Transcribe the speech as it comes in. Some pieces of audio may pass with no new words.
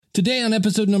Today on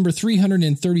episode number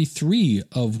 333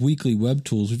 of Weekly Web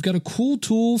Tools, we've got a cool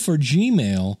tool for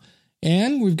Gmail,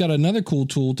 and we've got another cool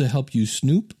tool to help you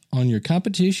snoop on your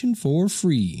competition for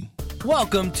free.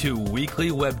 Welcome to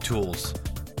Weekly Web Tools.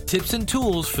 Tips and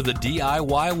tools for the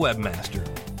DIY webmaster.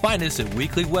 Find us at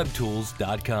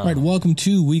weeklywebtools.com. All right, welcome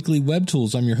to Weekly Web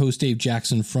Tools. I'm your host, Dave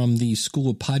Jackson from the School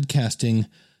of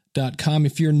Podcasting.com.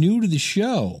 If you're new to the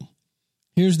show,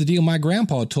 here's the deal. My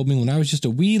grandpa told me when I was just a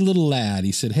wee little lad,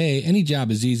 he said, hey, any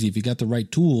job is easy if you got the right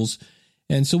tools.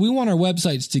 And so we want our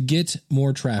websites to get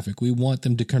more traffic. We want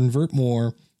them to convert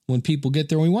more when people get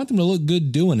there. We want them to look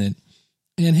good doing it.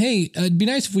 And hey, it'd be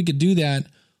nice if we could do that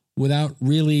without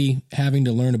really having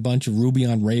to learn a bunch of Ruby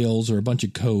on Rails or a bunch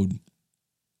of code.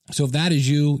 So if that is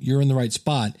you, you're in the right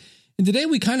spot. And today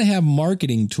we kind of have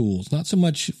marketing tools, not so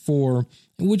much for,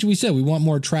 which we said we want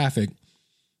more traffic.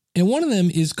 And one of them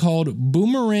is called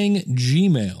Boomerang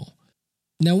Gmail.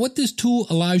 Now, what this tool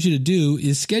allows you to do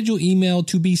is schedule email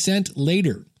to be sent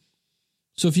later.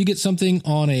 So if you get something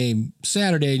on a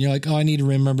Saturday and you're like, oh, I need to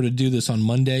remember to do this on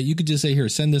Monday, you could just say, here,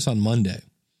 send this on Monday.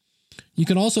 You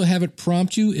can also have it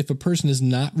prompt you if a person has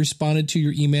not responded to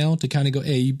your email to kind of go,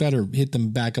 hey, you better hit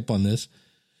them back up on this.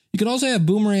 You can also have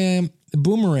Boomerang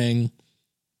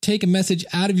take a message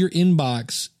out of your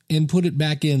inbox and put it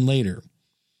back in later.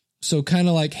 So kind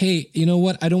of like, hey, you know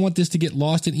what? I don't want this to get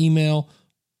lost in email.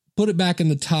 Put it back in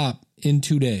the top in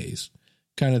 2 days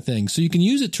kind of thing. So you can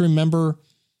use it to remember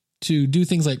to do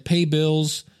things like pay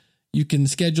bills. You can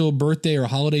schedule birthday or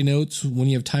holiday notes when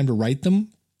you have time to write them.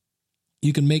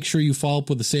 You can make sure you follow up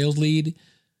with a sales lead.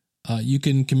 You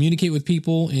can communicate with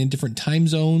people in different time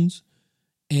zones.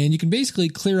 And you can basically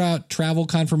clear out travel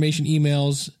confirmation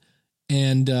emails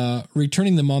and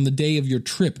returning them on the day of your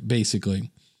trip, basically.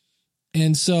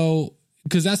 And so,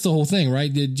 because that's the whole thing,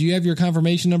 right? Do you have your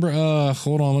confirmation number?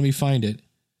 Hold on, let me find it.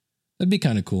 That'd be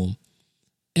kind of cool.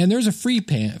 And there's a free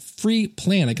plan.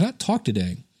 I cannot talk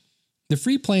today. The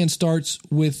free plan starts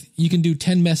with, you can do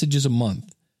 10 messages a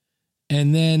month.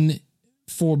 And then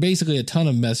for basically a ton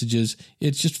of messages,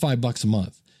 it's just $5 a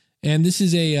month. And this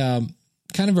is a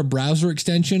kind of a browser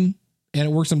extension, and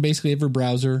it works on basically every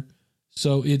browser.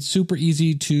 So it's super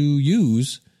easy to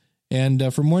use.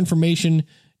 And for more information,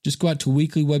 just go out to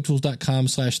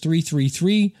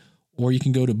weeklywebtools.com/333, or you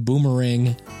can go to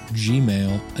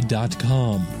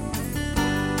boomeranggmail.com.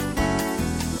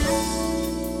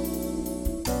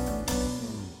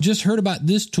 Just heard about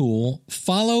this tool,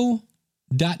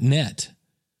 follow.net,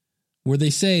 where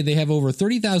they say they have over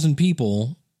 30,000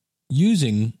 people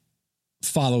using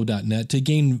follow.net to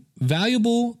gain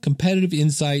valuable competitive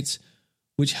insights,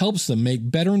 which helps them make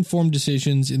better informed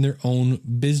decisions in their own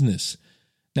business.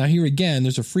 Now, here again,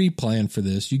 there's a free plan for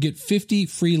this. You get 50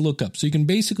 free lookups. So you can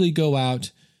basically go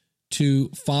out to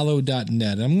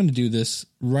follow.net. I'm going to do this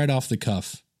right off the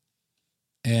cuff.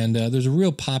 And there's a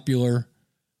real popular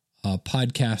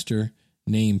podcaster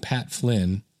named Pat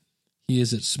Flynn. He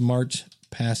is at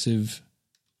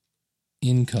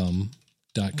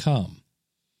smartpassiveincome.com.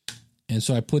 And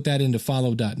so I put that into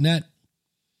follow.net.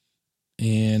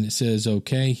 And it says,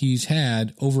 okay, he's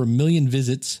had over 1 million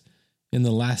visits in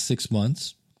the last 6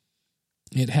 months.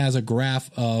 It has a graph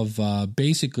of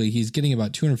basically he's getting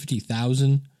about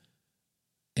 250,000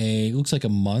 looks like a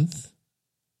month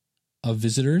of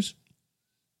visitors.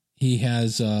 He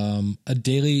has a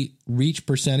daily reach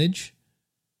percentage,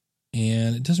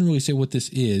 and it doesn't really say what this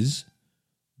is,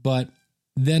 but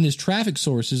then his traffic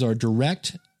sources are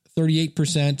direct,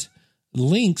 38%,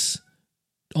 links,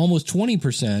 almost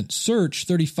 20%, search,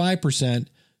 35%,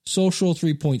 social,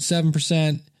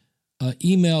 3.7%,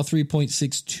 email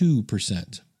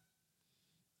 3.62%.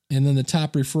 And then the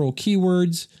top referral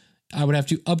keywords, I would have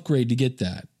to upgrade to get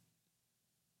that.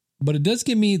 But it does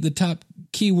give me the top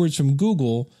keywords from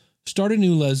Google: start a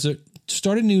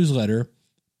newsletter,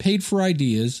 paid for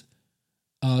ideas,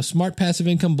 smart passive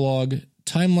income blog,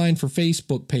 timeline for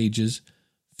Facebook pages,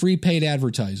 free paid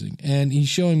advertising. And he's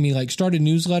showing me, like, start a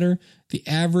newsletter. The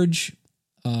average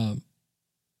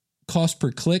cost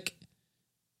per click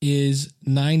is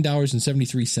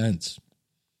 $9.73.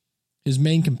 His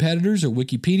main competitors are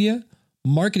Wikipedia,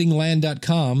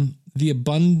 marketingland.com,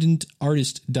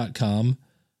 theabundantartist.com,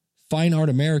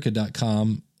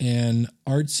 fineartamerica.com, and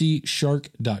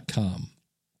artsyshark.com.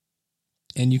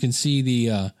 And you can see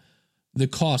the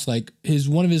cost. Like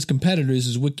one of his competitors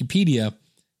is Wikipedia,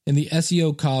 and the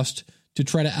SEO cost to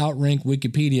try to outrank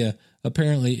Wikipedia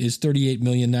apparently is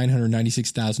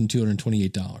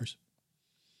 $38,996,228.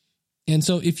 And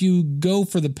so if you go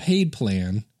for the paid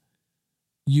plan,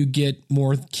 you get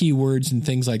more keywords and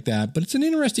things like that. But it's an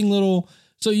interesting little...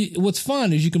 So what's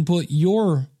fun is you can put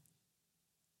your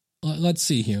let's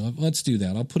see here. Let's do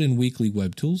that. I'll put in Weekly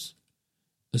Web Tools,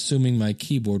 assuming my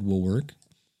keyboard will work.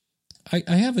 I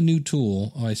have a new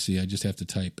tool. Oh, I see. I just have to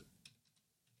type.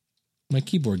 My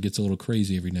keyboard gets a little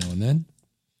crazy every now and then.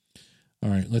 All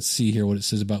right, let's see here what it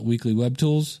says about Weekly Web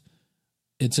Tools.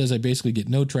 It says I basically get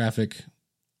no traffic,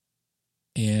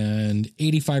 and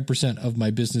 85% of my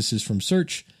business is from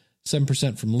search,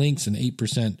 7% from links, and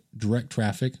 8% direct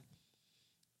traffic.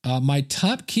 My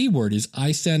top keyword is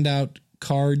I send out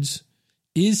cards.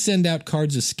 Is send out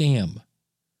cards a scam?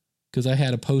 Because I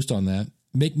had a post on that.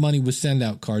 Make money with send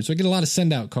out cards. So I get a lot of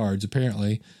send out cards,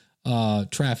 apparently.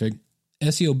 Traffic.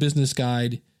 SEO Business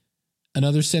Guide.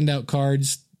 Another send out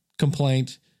cards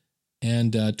complaint.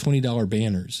 And $20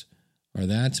 banners are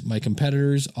that. My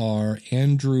competitors are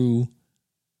Andrew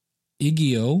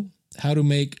Igio, How to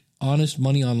Make Honest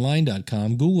Money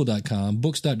Online.com, Google.com,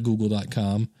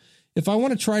 Books.google.com. If I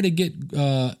want to try to get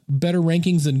better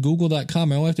rankings than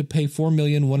Google.com, I will have to pay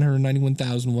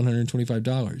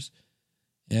 $4,191,125.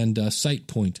 And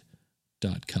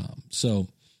SitePoint.com. So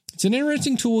it's an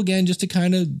interesting tool, again, just to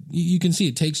kind of, you can see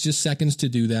it takes just seconds to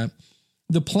do that.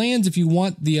 The plans, if you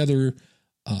want the other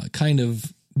kind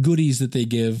of goodies that they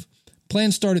give,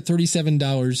 plans start at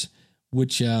 $37,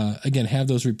 which, again, have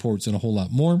those reports and a whole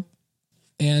lot more.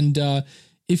 And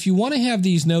if you want to have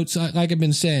these notes, like I've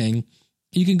been saying,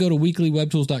 you can go to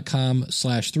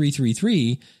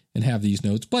weeklywebtools.com/333 and have these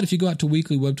notes. But if you go out to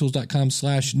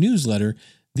weeklywebtools.com/newsletter,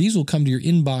 these will come to your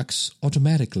inbox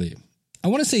automatically. I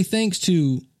want to say thanks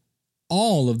to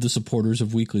all of the supporters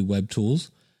of Weekly Web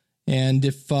Tools. And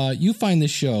if you find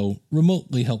this show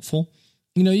remotely helpful,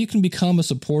 you can become a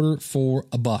supporter for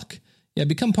 $1. Yeah,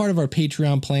 become part of our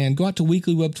Patreon plan. Go out to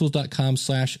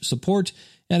weeklywebtools.com/support.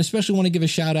 And especially want to give a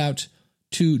shout out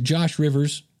to Josh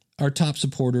Rivers, our top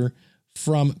supporter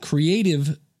from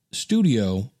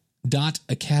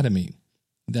creativestudio.academy.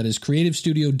 That is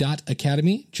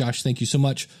creativestudio.academy. Josh, thank you so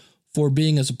much for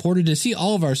being a supporter. To see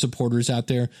all of our supporters out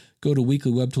there, go to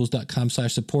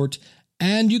weeklywebtools.com/support,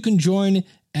 and you can join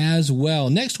as well.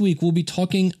 Next week, we'll be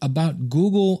talking about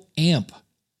Google AMP.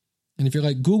 And if you're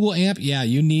like, Google AMP, yeah,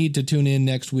 you need to tune in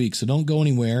next week, so don't go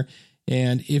anywhere.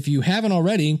 And if you haven't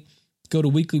already, go to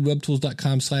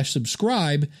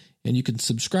weeklywebtools.com/subscribe, and you can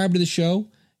subscribe to the show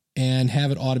and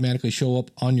have it automatically show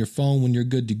up on your phone when you're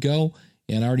good to go.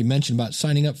 And I already mentioned about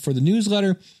signing up for the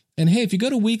newsletter. And hey, if you go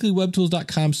to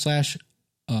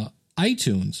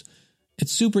weeklywebtools.com/iTunes,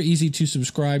 it's super easy to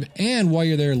subscribe. And while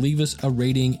you're there, leave us a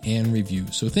rating and review.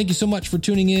 So thank you so much for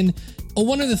tuning in. Oh,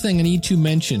 one other thing I need to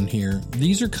mention here.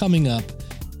 These are coming up.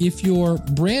 If you're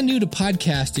brand new to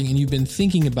podcasting and you've been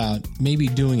thinking about maybe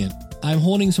doing it, I'm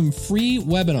holding some free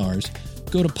webinars.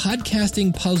 Go to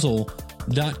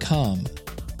podcastingpuzzle.com.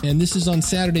 And this is on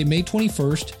Saturday, May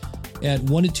 21st at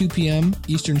 1 to 2 p.m.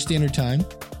 Eastern Standard Time.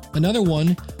 Another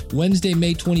one, Wednesday,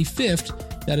 May 25th.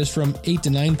 That is from 8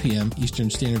 to 9 p.m. Eastern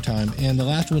Standard Time. And the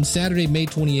last one, Saturday, May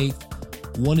 28th,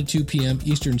 1 to 2 p.m.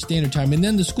 Eastern Standard Time. And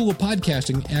then the School of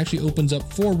Podcasting actually opens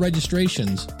up for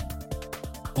registrations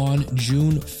on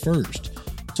June 1st.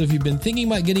 So if you've been thinking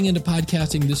about getting into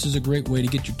podcasting, this is a great way to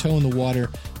get your toe in the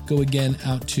water. Go again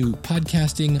out to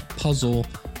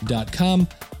podcastingpuzzle.com.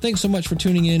 Thanks so much for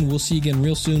tuning in. We'll see you again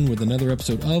real soon with another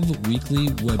episode of Weekly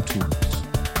Web Tools.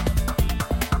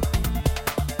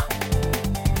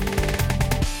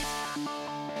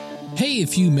 Hey,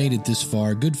 if you made it this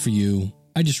far, good for you.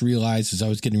 I just realized as I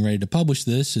was getting ready to publish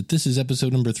this that this is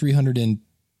episode number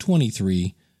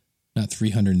 323, not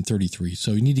 333.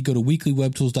 So you need to go to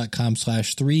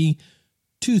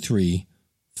weeklywebtools.com/323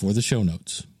 for the show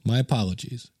notes. My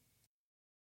apologies.